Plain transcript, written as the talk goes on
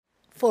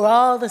for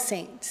all the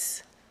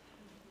saints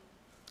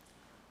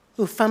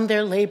who from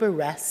their labor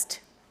rest,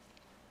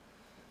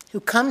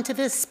 who come to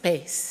this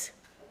space,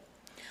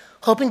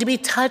 hoping to be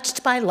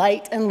touched by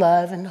light and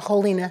love and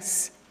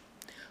holiness,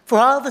 for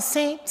all the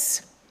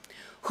saints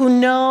who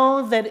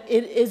know that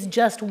it is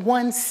just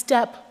one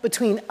step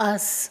between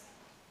us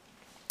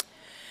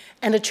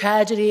and a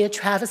tragedy, a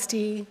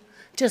travesty,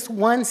 just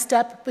one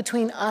step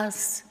between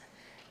us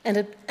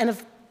and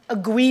a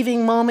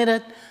grieving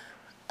moment,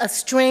 a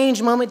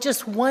strange moment,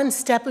 just one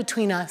step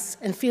between us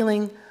and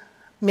feeling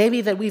maybe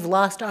that we've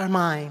lost our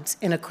minds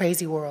in a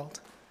crazy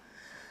world.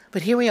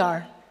 But here we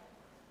are,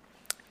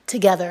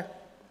 together,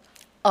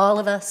 all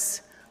of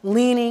us,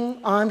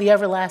 leaning on the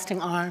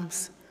everlasting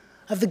arms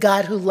of the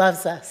God who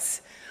loves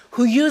us,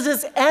 who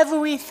uses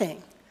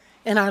everything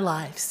in our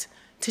lives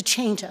to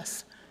change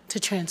us, to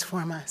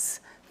transform us.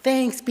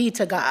 Thanks be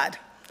to God,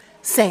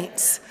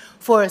 saints,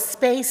 for a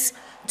space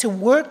to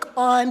work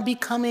on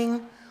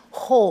becoming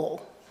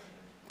whole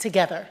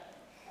together.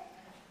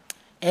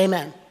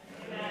 Amen.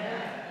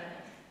 Amen.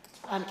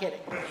 I'm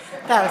kidding.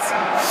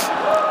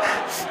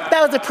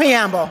 That was a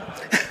preamble.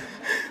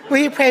 Will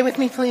you pray with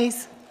me,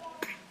 please?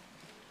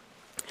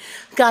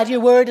 God,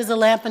 your word is a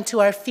lamp unto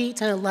our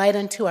feet and a light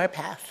unto our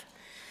path.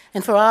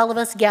 And for all of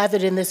us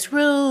gathered in this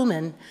room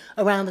and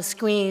around the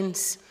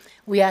screens,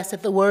 we ask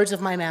that the words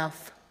of my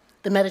mouth,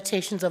 the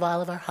meditations of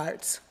all of our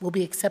hearts will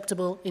be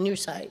acceptable in your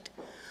sight.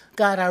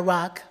 God, our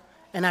rock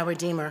and our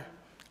redeemer.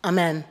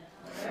 Amen.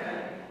 Amen.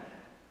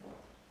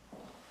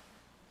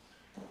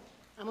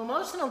 I'm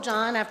emotional,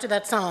 John, after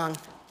that song.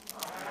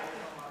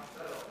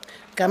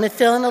 Got me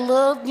feeling a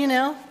little,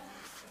 a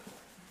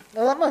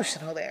little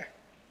emotional there.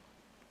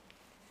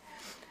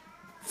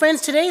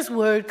 Friends, today's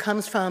word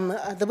comes from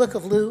the book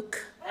of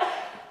Luke.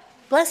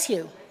 Bless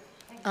you.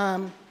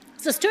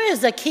 It's the story of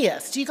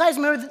Zacchaeus. Do you guys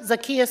remember the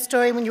Zacchaeus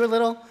story when you were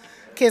little?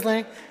 Kids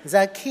learning?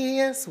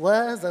 Zacchaeus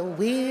was a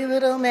wee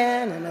little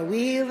man, and a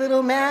wee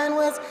little man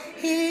was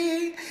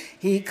he.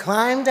 He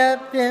climbed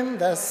up in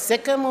the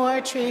sycamore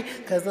tree,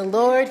 because the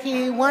Lord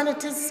he wanted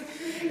to see.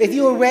 If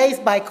you were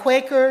raised by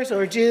Quakers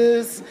or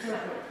Jews,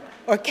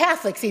 or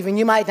Catholics even,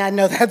 you might not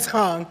know that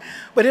song.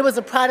 But it was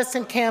a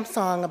Protestant camp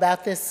song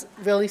about this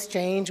really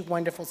strange,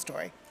 wonderful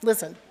story.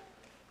 Listen.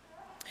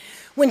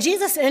 When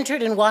Jesus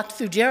entered and walked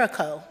through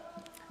Jericho,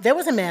 there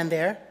was a man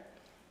there.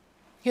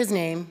 His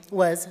name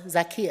was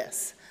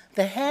Zacchaeus,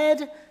 the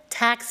head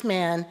tax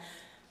man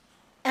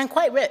and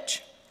quite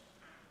rich.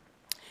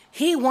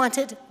 He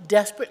wanted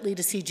desperately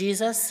to see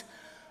Jesus,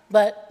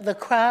 but the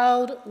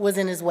crowd was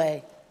in his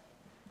way.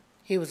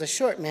 He was a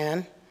short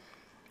man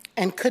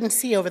and couldn't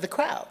see over the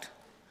crowd.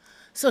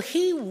 So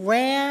he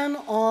ran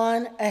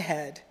on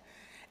ahead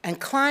and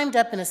climbed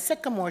up in a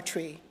sycamore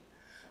tree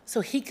so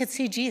he could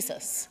see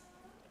Jesus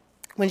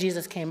when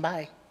Jesus came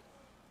by.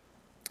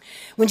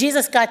 When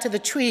Jesus got to the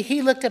tree,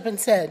 he looked up and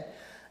said,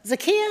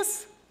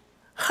 Zacchaeus,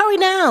 hurry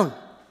down.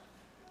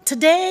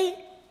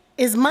 Today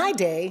is my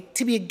day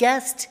to be a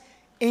guest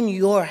in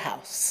your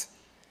house.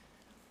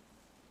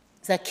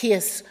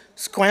 Zacchaeus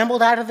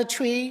scrambled out of the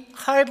tree,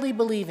 hardly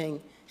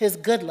believing his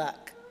good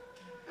luck,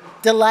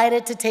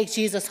 delighted to take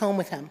Jesus home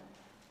with him.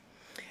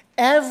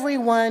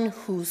 Everyone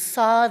who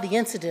saw the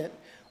incident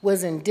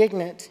was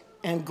indignant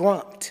and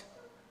grumped.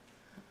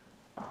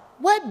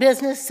 What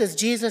business does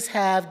Jesus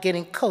have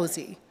getting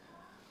cozy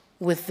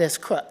with this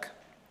crook?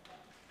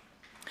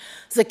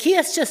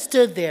 Zacchaeus just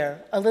stood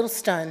there, a little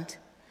stunned.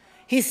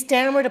 He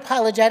stammered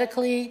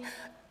apologetically,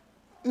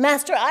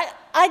 Master,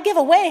 I give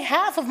away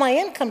half of my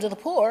income to the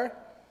poor,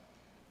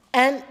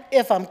 and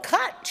if I'm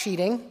caught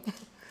cheating,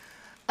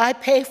 I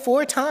pay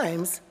 4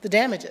 times the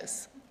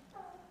damages.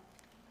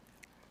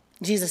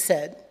 Jesus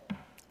said,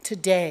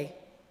 today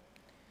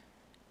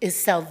is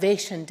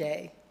Salvation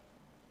Day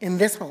in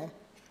this home.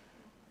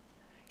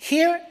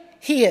 Here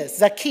he is,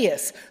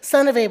 Zacchaeus,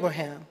 son of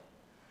Abraham,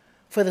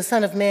 for the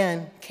Son of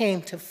Man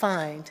came to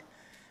find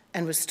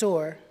and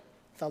restore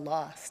the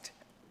lost.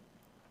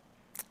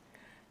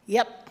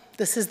 Yep,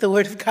 this is the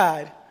word of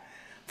God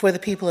for the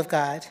people of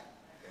God.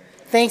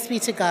 Thanks be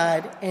to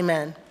God,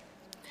 amen.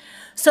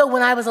 So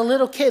when I was a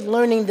little kid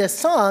learning this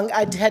song,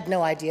 I had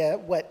no idea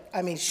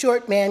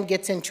short man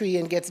gets in tree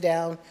and gets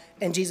down,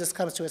 and Jesus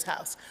comes to his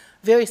house.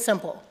 Very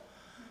simple.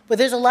 But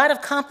there's a lot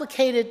of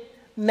complicated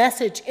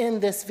message in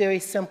this very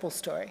simple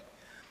story.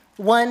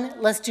 One,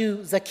 let's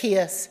do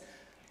Zacchaeus,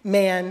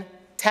 man,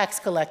 tax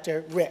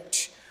collector,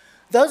 rich.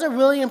 Those are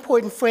really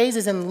important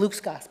phrases in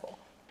Luke's gospel.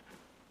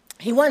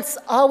 He wants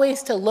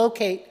always to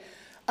locate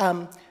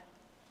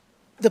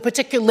the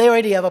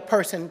particularity of a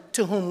person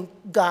to whom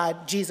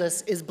God,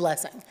 Jesus, is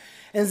blessing.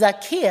 And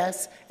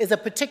Zacchaeus is a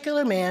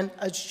particular man,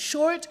 a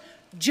short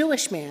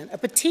Jewish man, a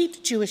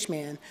petite Jewish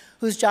man,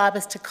 whose job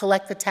is to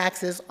collect the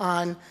taxes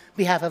on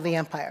behalf of the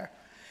empire.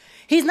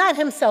 He's not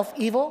himself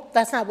evil.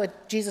 That's not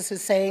what Jesus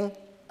is saying.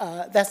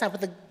 That's not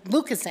what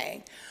Luke is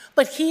saying.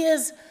 But he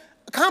is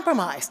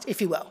compromised, if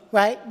you will,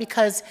 right?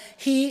 Because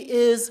he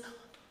is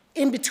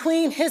in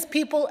between his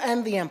people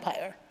and the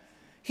empire.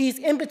 He's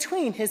in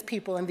between his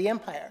people and the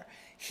empire.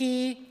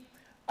 He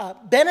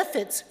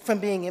benefits from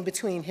being in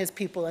between his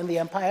people and the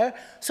empire,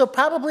 so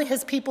probably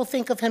his people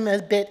think of him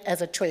a bit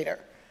as a traitor.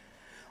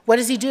 What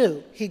does he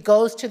do? He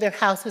goes to their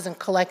houses and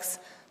collects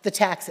the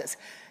taxes.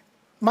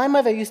 My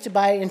mother used to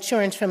buy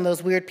insurance from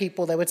those weird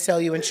people that would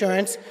sell you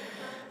insurance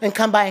and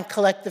come by and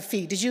collect the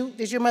fee. Did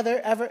your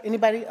mother ever,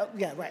 anybody? Oh,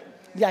 yeah, right.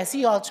 Yeah, I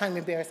see you all trying to be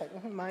embarrassed,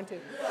 like, mine too.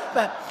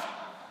 But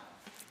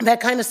that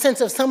kind of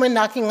sense of someone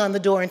knocking on the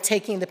door and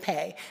taking the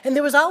pay. And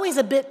there was always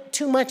a bit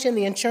too much in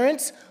the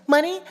insurance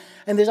money,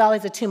 and there's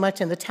always a too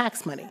much in the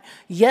tax money.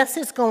 Yes,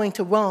 it's going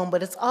to Rome,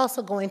 but it's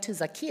also going to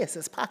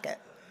Zacchaeus' pocket.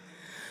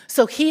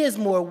 So he is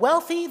more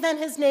wealthy than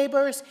his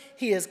neighbors.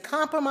 He is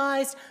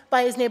compromised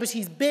by his neighbors.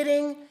 He's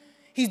doing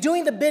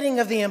the bidding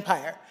of the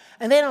empire,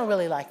 and they don't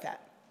really like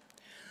that.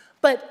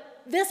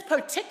 But this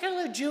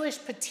particular Jewish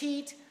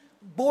petite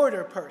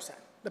border person,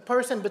 the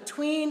person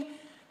between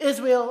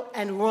Israel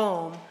and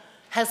Rome,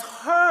 has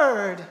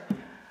heard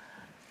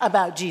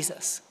about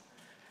Jesus,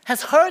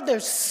 has heard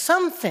there's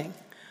something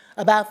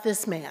about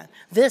this man,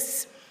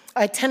 this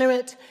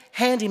itinerant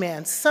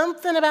handyman,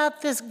 something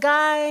about this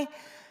guy,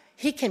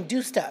 he can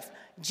do stuff.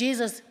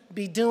 Jesus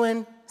be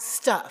doing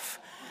stuff.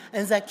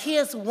 And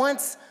Zacchaeus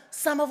wants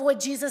some of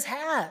what Jesus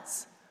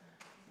has.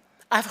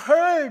 I've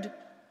heard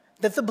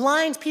that the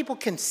blind people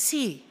can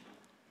see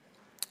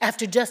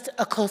after just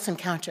a close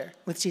encounter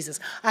with Jesus.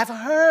 I've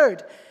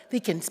heard they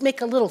can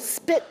make a little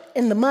spit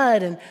in the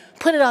mud and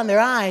put it on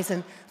their eyes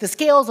and the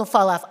scales will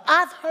fall off.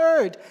 I've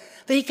heard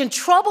that he can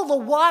trouble the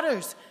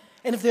waters,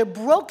 and if they're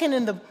broken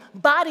in the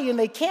body and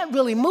they can't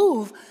really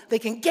move, they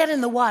can get in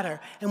the water,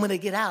 and when they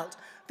get out,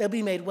 they'll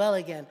be made well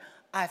again.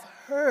 I've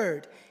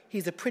heard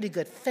he's a pretty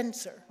good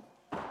fencer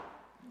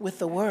with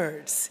the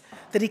words,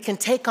 that he can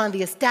take on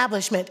the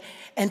establishment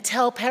and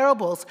tell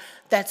parables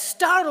that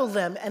startle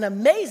them and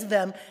amaze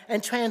them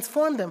and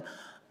transform them.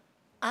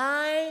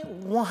 I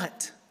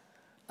want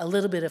a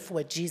little bit of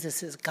what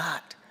Jesus has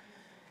got.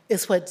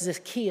 It's what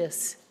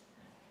Zacchaeus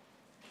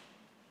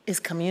is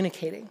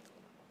communicating.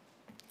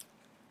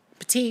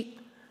 Petite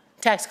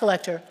tax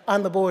collector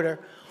on the border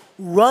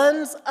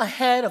runs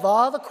ahead of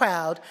all the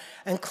crowd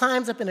and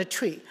climbs up in a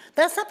tree.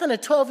 That's something a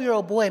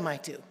 12-year-old boy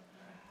might do,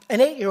 an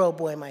 8-year-old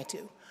boy might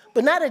do,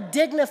 but not a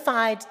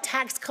dignified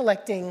tax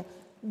collecting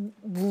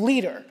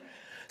leader.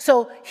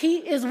 So he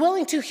is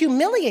willing to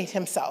humiliate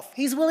himself.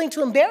 He's willing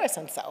to embarrass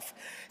himself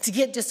to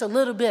get just a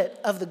little bit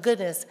of the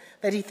goodness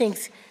that he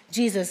thinks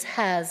Jesus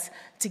has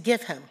to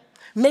give him.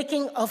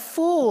 Making a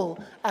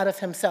fool out of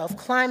himself,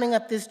 climbing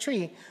up this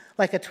tree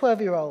like a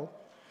 12-year-old.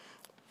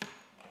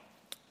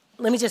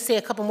 Let me just say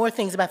a couple more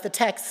things about the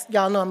text.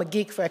 Y'all know I'm a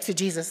geek for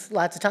exegesis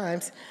lots of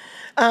times.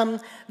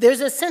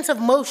 There's a sense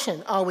of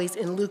motion always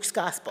in Luke's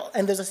gospel,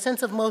 and there's a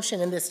sense of motion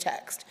in this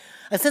text,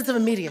 a sense of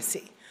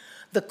immediacy.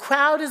 The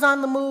crowd is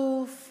on the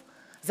move,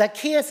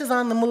 Zacchaeus is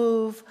on the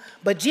move,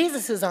 but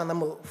Jesus is on the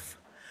move.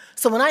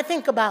 So when I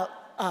think about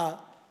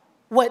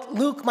what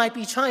Luke might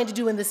be trying to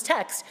do in this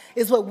text,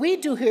 is what we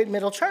do here at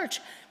Middle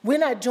Church. We're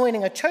not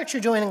joining a church,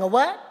 you're joining a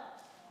what?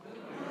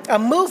 A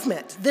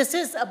movement. This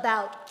is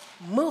about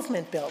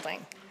movement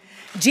building.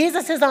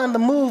 Jesus is on the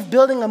move,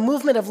 building a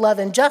movement of love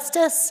and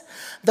justice.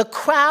 The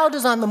crowd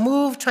is on the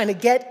move, trying to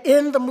get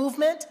in the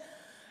movement.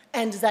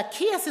 And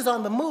Zacchaeus is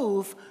on the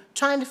move,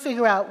 trying to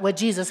figure out what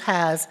Jesus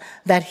has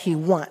that he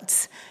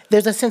wants.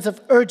 There's a sense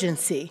of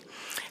urgency.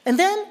 And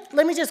then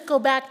let me just go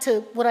back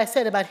to what I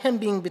said about him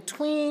being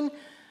between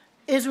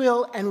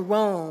Israel and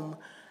Rome,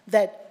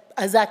 that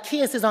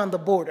Zacchaeus is on the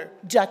border.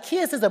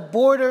 Zacchaeus is a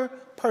border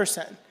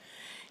person.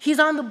 He's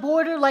on the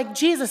border like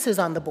Jesus is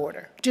on the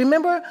border. Do you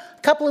remember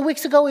a couple of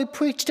weeks ago we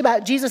preached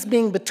about Jesus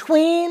being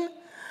between,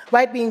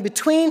 right, being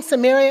between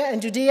Samaria and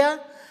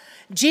Judea?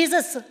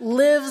 Jesus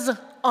lives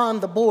on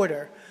the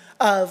border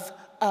of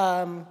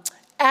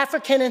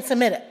African and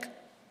Semitic.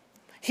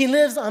 He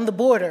lives on the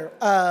border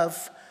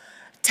of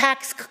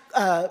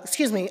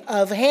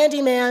of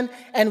handyman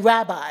and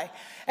rabbi.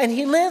 And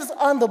he lives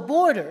on the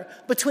border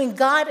between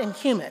God and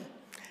human.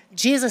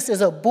 Jesus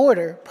is a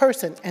border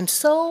person, and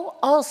so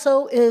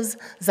also is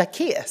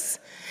Zacchaeus.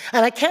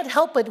 And I can't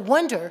help but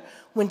wonder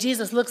when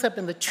Jesus looks up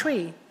in the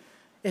tree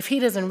if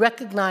he doesn't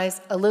recognize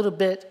a little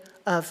bit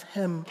of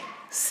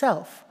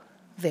himself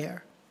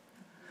there.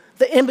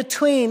 The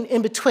in-between,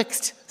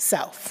 in-betwixt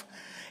self.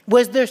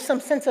 Was there some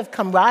sense of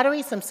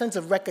camaraderie, some sense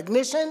of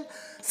recognition,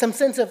 some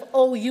sense of,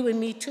 oh, you and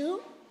me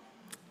too?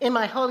 In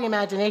my holy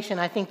imagination,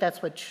 I think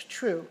that's what's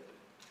true.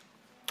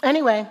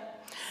 Anyway,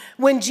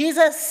 when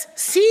Jesus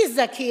sees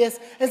Zacchaeus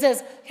and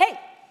says, hey,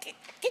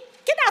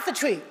 get off the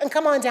tree and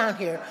come on down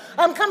here.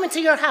 I'm coming to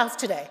your house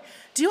today.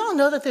 Do you all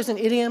know that there's an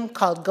idiom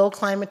called go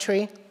climb a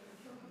tree?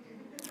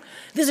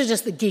 These are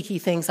just the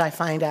geeky things I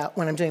find out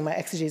when I'm doing my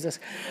exegesis.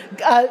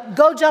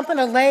 Go jump in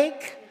a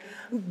lake,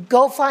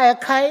 go fly a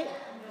kite,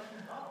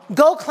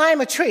 go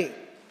climb a tree.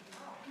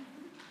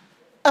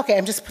 Okay,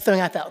 I'm just throwing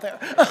that out there.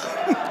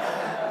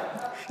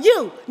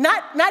 You,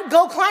 not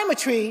go climb a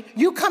tree,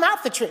 you come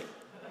out the tree.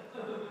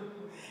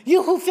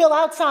 You who feel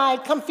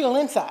outside, come feel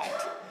inside.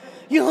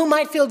 You who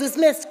might feel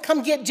dismissed,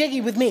 come get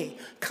jiggy with me.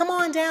 Come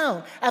on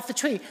down at the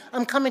tree.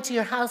 I'm coming to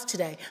your house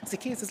today.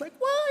 Zacchaeus is like,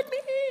 what, me?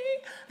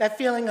 That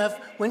feeling of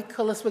when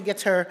Calista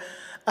gets her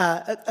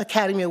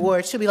Academy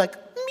Award, she'll be like,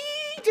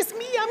 me, just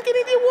me, I'm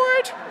getting the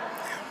award.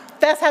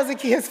 That's how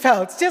Zacchaeus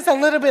felt, just a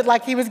little bit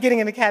like he was getting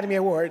an Academy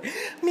Award.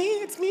 Me,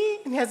 it's me.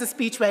 And he has a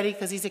speech ready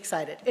because he's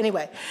excited.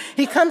 Anyway,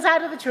 he comes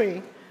out of the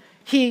tree.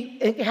 He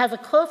has a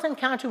close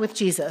encounter with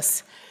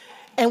Jesus.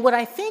 And what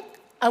I think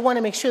I want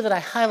to make sure that I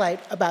highlight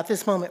about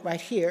this moment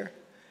right here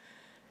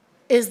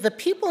is the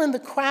people in the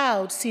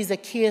crowd see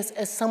Zacchaeus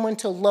as someone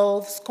to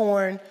loathe,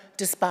 scorn,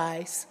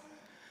 despise,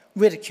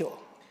 ridicule.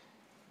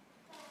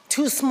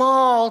 Too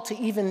small to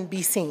even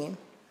be seen.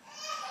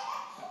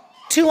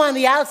 Too on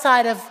the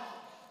outside of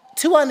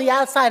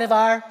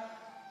our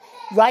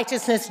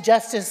righteousness,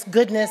 justice,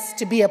 goodness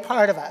to be a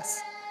part of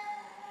us.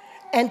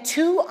 And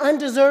too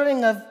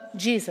undeserving of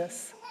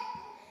Jesus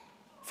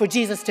for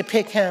Jesus to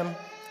pick him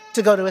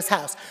to go to his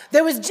house.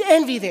 There was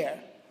envy there.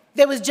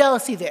 There was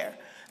jealousy there.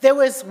 There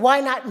was why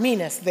not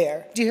meanness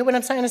there. Do you hear what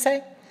I'm trying to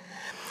say?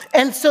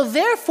 And so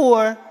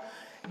therefore,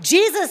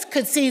 Jesus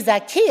could see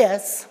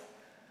Zacchaeus,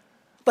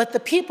 but the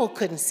people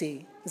couldn't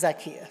see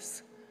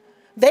Zacchaeus.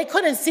 They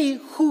couldn't see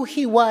who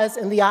he was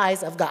in the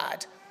eyes of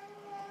God.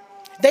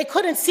 They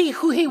couldn't see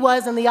who he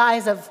was in the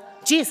eyes of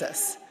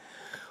Jesus.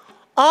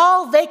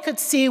 All they could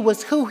see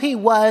was who he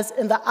was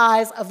in the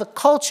eyes of the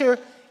culture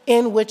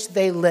in which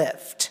they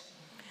lived.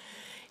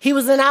 He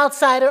was an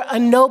outsider, a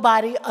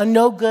nobody, a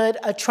no good,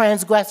 a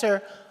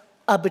transgressor,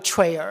 a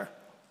betrayer.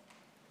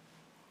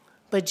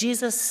 But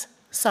Jesus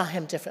saw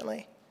him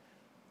differently.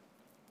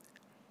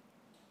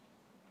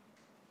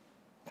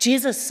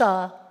 Jesus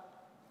saw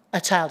a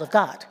child of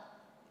God.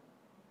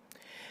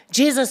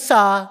 Jesus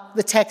saw,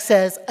 the text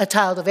says, a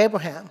child of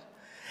Abraham.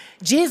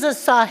 Jesus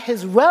saw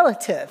his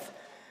relative,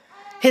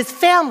 his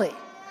family,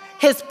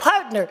 his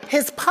partner,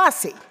 his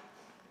posse,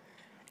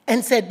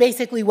 and said,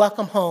 basically,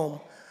 welcome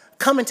home.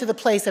 Come into the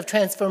place of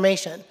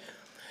transformation.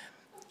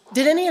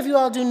 Did any of you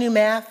all do new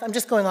math? I'm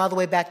just going all the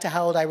way back to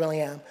how old I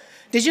really am.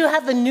 Did you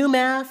have the new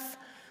math?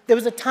 There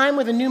was a time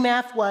where the new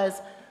math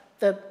was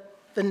the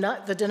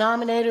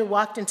denominator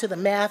walked into the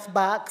math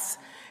box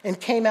and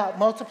came out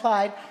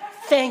multiplied.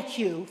 Thank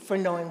you for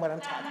knowing what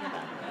I'm talking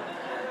about.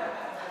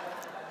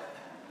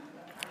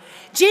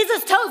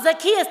 Jesus told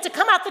Zacchaeus to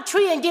come out the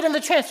tree and get in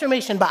the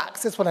transformation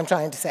box. That's what I'm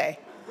trying to say.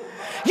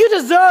 You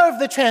deserve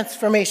the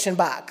transformation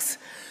box.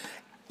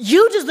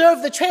 You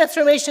deserve the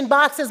transformation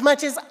box as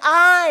much as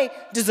I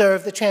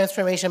deserve the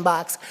transformation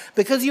box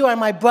because you are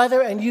my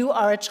brother and you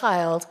are a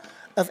child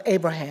of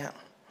Abraham.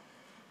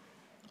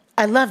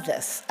 I love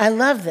this. I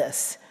love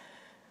this.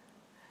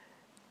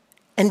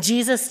 And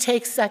Jesus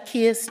takes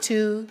Zacchaeus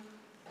to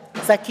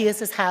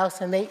Zacchaeus'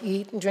 house, and they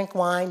eat and drink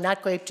wine,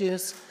 not grape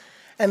juice,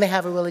 and they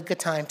have a really good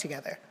time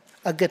together,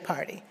 a good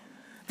party.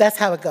 That's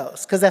how it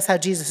goes, because that's how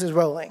Jesus is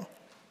rolling.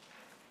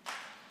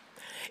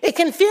 It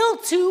can feel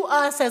to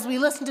us as we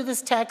listen to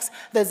this text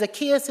that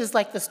Zacchaeus is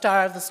like the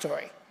star of the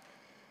story.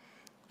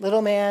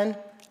 Little man,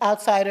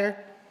 outsider,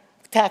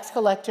 tax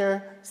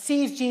collector,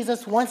 sees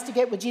Jesus, wants to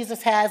get what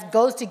Jesus has,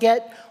 goes to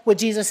get what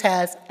Jesus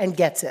has, and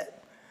gets it.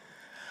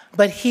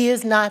 But he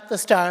is not the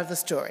star of the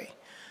story.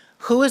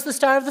 Who is the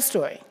star of the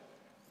story?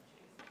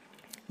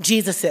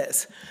 Jesus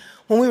is.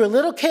 When we were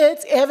little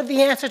kids,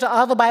 the answer to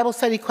all the Bible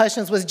study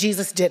questions was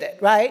Jesus did it,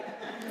 right?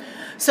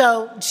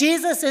 So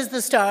Jesus is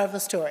the star of the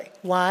story.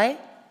 Why?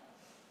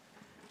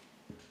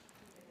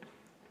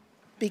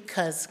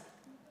 Because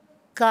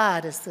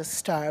God is the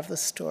star of the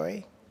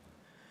story.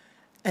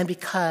 And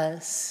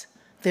because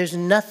there's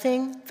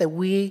nothing that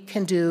we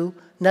can do,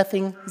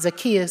 nothing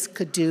Zacchaeus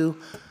could do,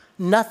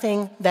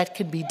 nothing that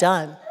could be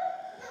done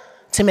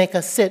to make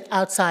us sit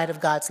outside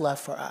of God's love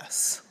for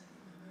us.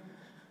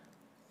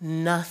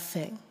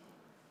 Nothing,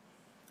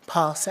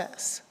 Paul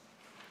says.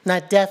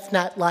 Not death,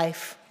 not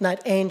life,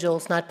 not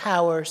angels, not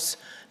powers.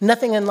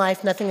 Nothing in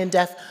life, nothing in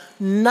death.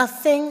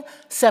 Nothing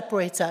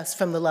separates us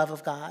from the love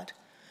of God.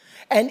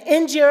 And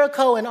in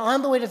Jericho and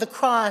on the way to the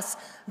cross,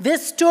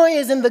 this story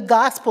is in the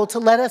gospel to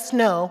let us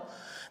know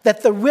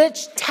that the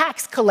rich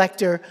tax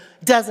collector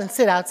doesn't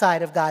sit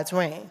outside of God's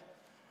reign.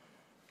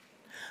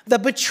 The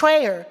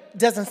betrayer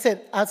doesn't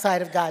sit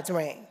outside of God's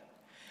reign.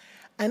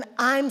 And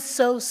I'm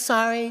so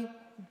sorry,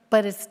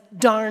 but it's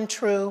darn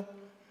true.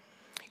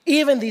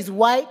 Even these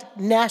white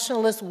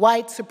nationalists,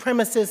 white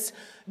supremacists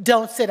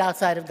don't sit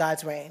outside of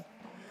God's reign.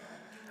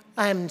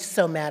 I'm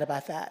so mad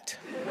about that.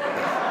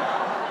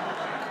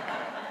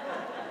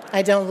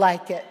 I don't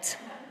like it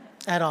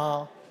at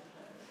all.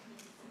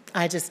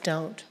 I just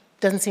don't.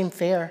 Doesn't seem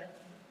fair.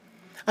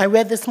 I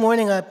read this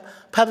morning a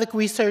Public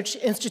Research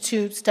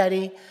Institute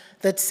study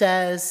that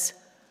says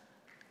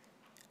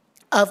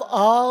of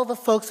all the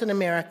folks in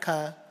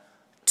America,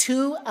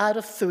 2 out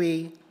of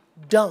 3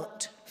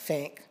 don't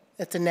think,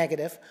 that's a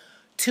negative,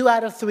 2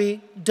 out of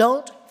 3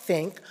 don't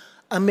think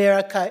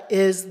America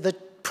is the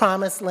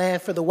promised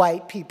land for the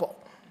white people.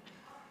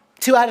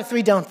 2 out of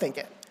 3 don't think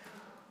it.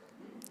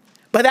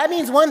 But that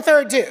means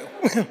 1/3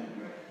 do.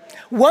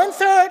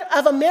 1/3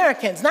 of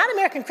Americans, not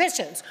American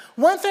Christians,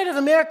 1/3 of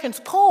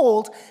Americans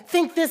polled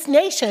think this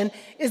nation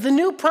is the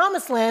new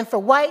promised land for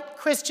white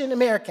Christian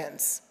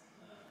Americans.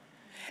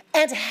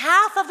 And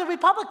half of the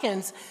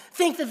Republicans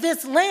think that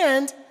this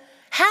land,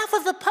 half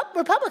of the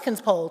Republicans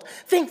polled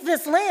think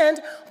this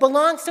land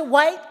belongs to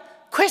white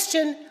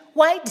Christian,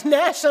 white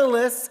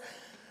nationalists,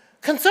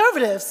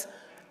 conservatives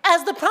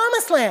as the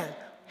promised land.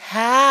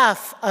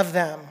 Half of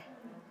them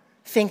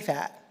think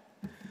that.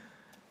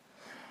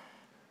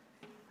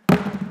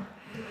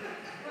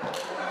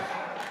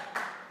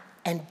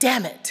 And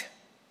damn it,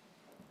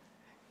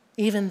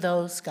 even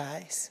those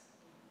guys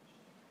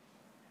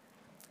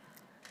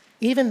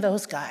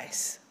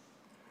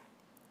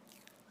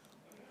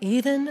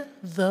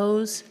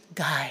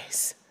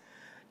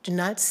do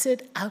not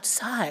sit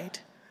outside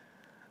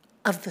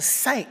of the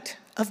sight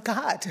of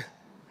God.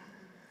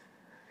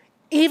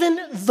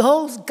 Even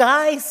those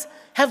guys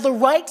have the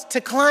right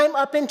to climb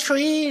up in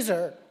trees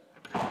or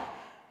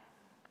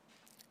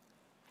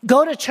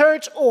go to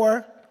church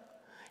or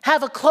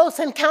have a close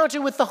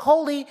encounter with the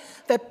holy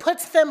that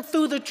puts them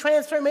through the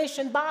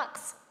transformation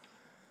box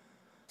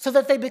so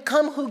that they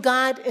become who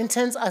God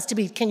intends us to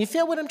be. Can you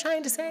feel what I'm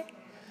trying to say?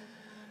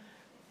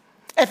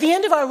 At the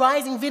end of our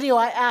Rising video,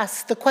 I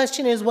asked, the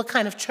question is, what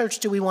kind of church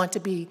do we want to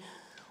be?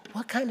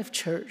 What kind of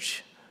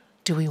church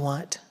do we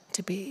want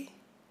to be?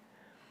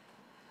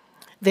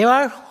 There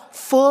are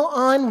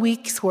full-on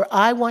weeks where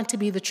I want to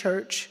be the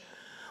church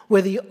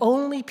where the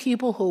only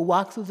people who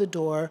walk through the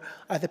door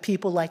are the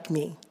people like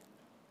me.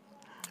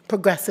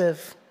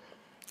 Progressive,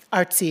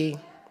 artsy,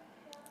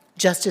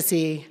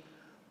 justicey,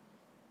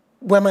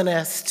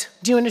 womanist.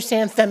 Do you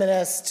understand?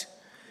 Feminist.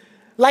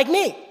 Like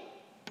me.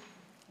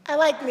 I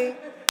like me.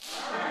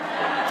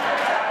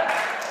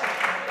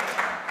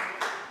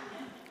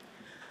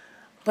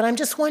 But I'm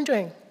just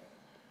wondering,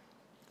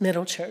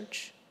 Middle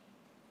Church,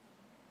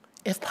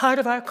 if part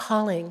of our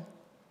calling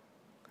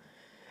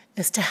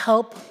is to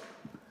help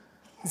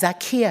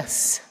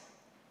Zacchaeus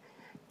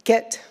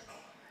get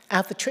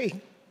out the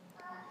tree,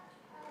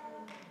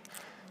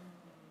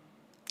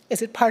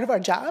 is it part of our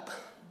job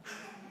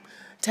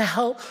to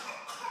help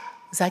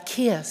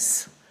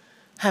Zacchaeus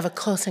have a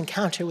close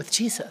encounter with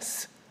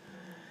Jesus?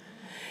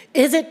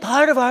 Is it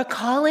part of our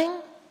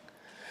calling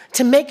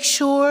to make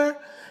sure,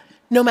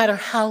 no matter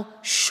how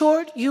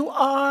short you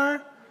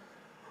are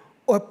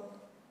or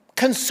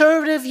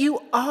conservative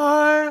you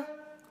are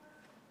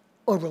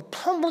or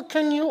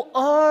Republican you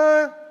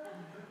are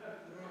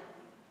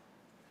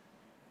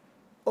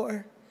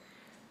or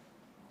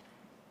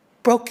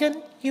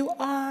broken you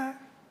are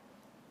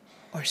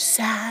or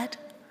sad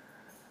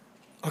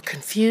or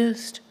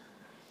confused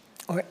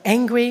or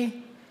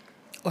angry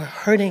or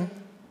hurting,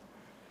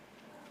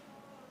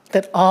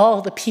 that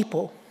all the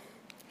people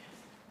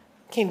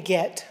can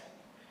get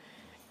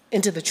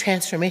into the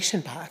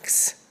transformation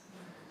box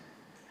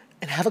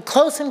and have a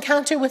close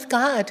encounter with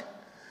God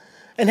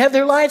and have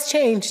their lives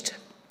changed?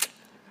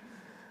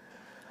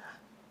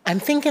 I'm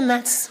thinking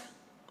that's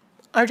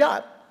our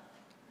job.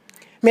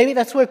 Maybe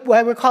that's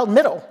why we're called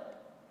middle.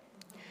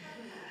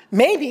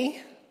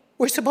 Maybe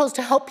we're supposed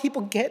to help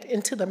people get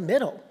into the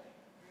middle,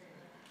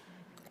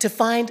 to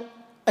find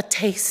a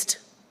taste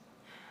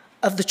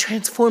of the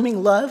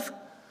transforming love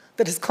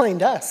that has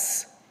claimed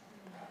us.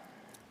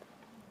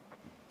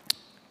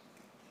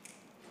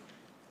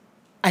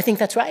 I think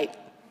that's right.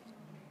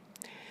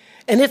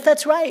 And if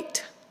that's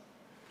right,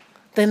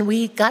 then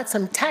we got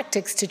some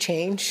tactics to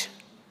change,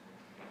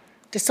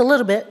 just a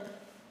little bit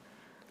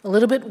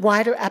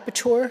wider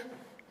aperture,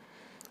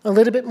 a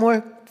little bit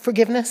more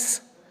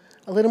forgiveness,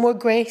 a little more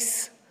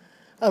grace,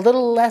 a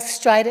little less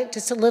strident,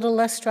 just a little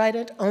less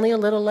strident, only a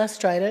little less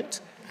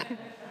strident,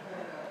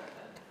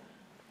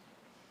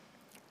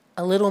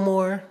 a little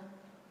more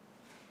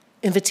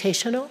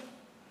invitational,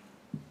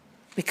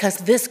 because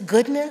this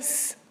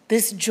goodness,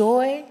 this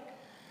joy,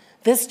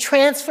 this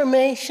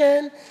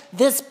transformation,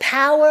 this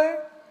power,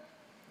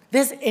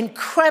 this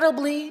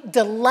incredibly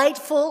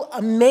delightful,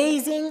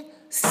 amazing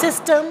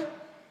system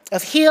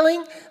of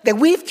healing that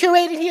we've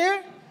curated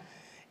here,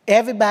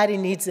 everybody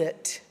needs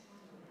it.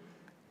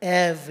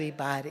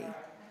 Everybody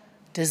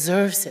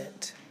deserves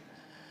it.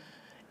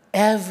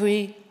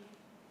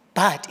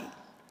 Everybody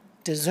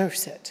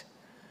deserves it.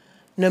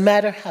 No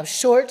matter how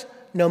short,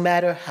 no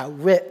matter how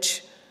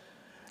rich,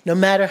 no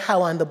matter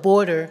how on the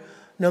border,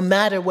 no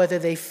matter whether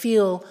they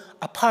feel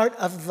a part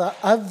of the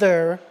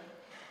other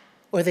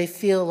or they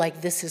feel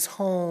like this is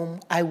home.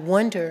 I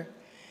wonder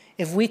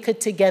if we could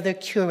together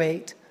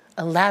curate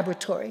a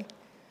laboratory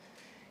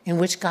in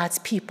which God's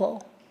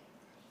people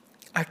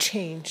are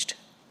changed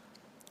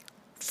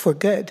for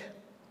good.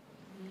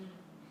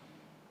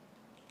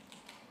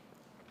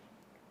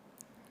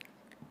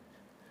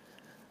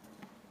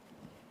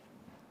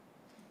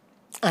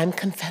 I'm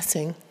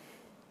confessing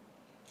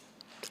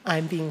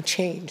I'm being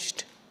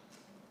changed.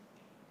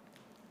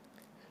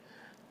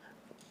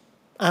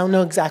 I don't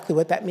know exactly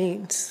what that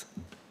means.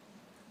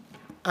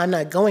 I'm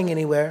not going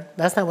anywhere.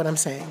 That's not what I'm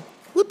saying.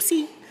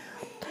 Whoopsie.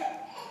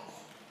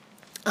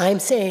 I'm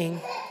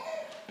saying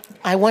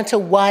I want to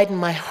widen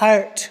my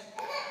heart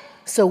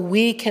so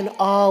we can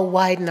all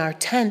widen our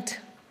tent,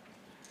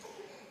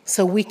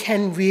 so we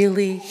can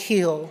really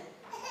heal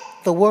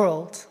the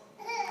world.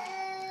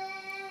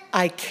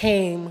 I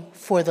came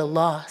for the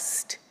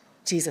lost,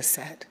 Jesus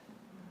said.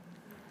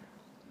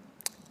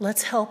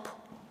 Let's help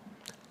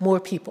more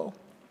people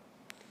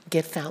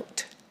get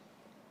found.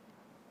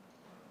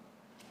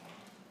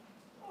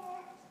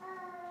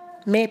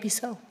 May it be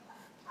so.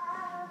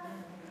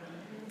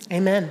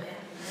 Amen.